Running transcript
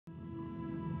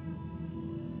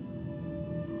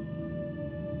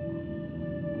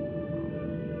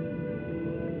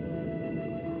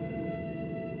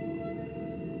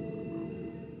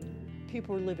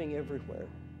People are living everywhere,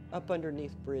 up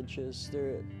underneath bridges.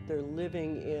 They're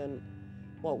living in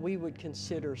what we would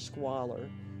consider squalor,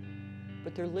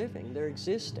 but they're living, they're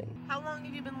existing. How long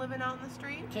have you been living out in the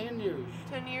street? 10 years.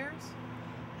 10 years?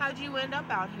 How'd you end up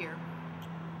out here?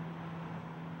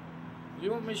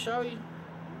 You want me to show you?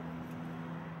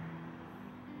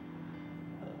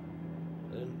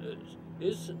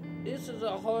 This is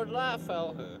a hard life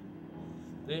out here.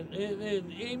 And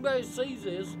anybody sees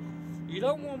this, you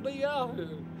don't want to be out here,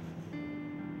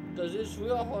 because it's a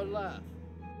real hard life.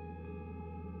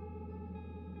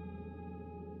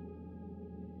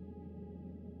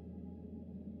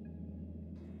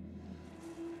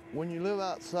 When you live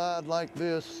outside like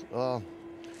this,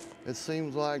 it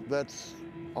seems like that's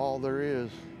all there is.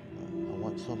 I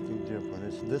want something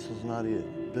different. This is not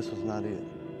it. This is not it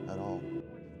at all.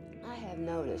 I have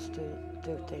noticed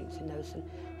through things and noticing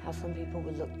how some people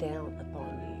would look down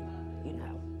upon you, you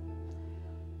know,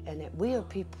 and that we are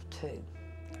people too.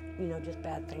 You know, just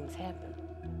bad things happen.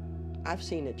 I've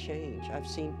seen it change. I've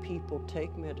seen people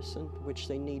take medicine, which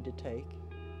they need to take.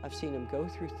 I've seen them go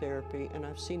through therapy, and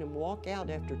I've seen them walk out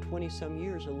after 20-some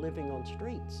years of living on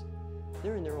streets.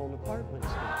 They're in their own apartments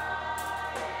now.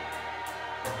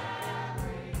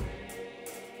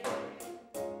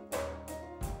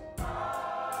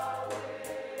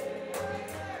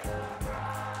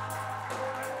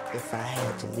 If I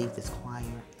had to leave this choir,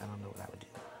 I don't know what I would do.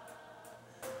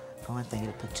 For one thing,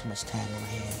 it'd put too much time on my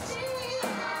hands.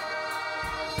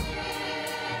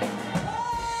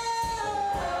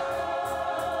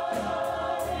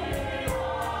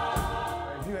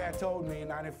 Told me in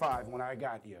 '95 when I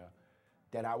got here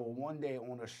that I will one day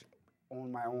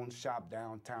own my own shop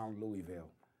downtown Louisville,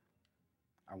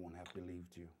 I wouldn't have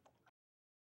believed you.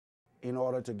 In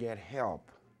order to get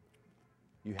help,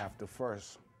 you have to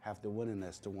first have the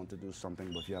willingness to want to do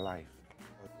something with your life.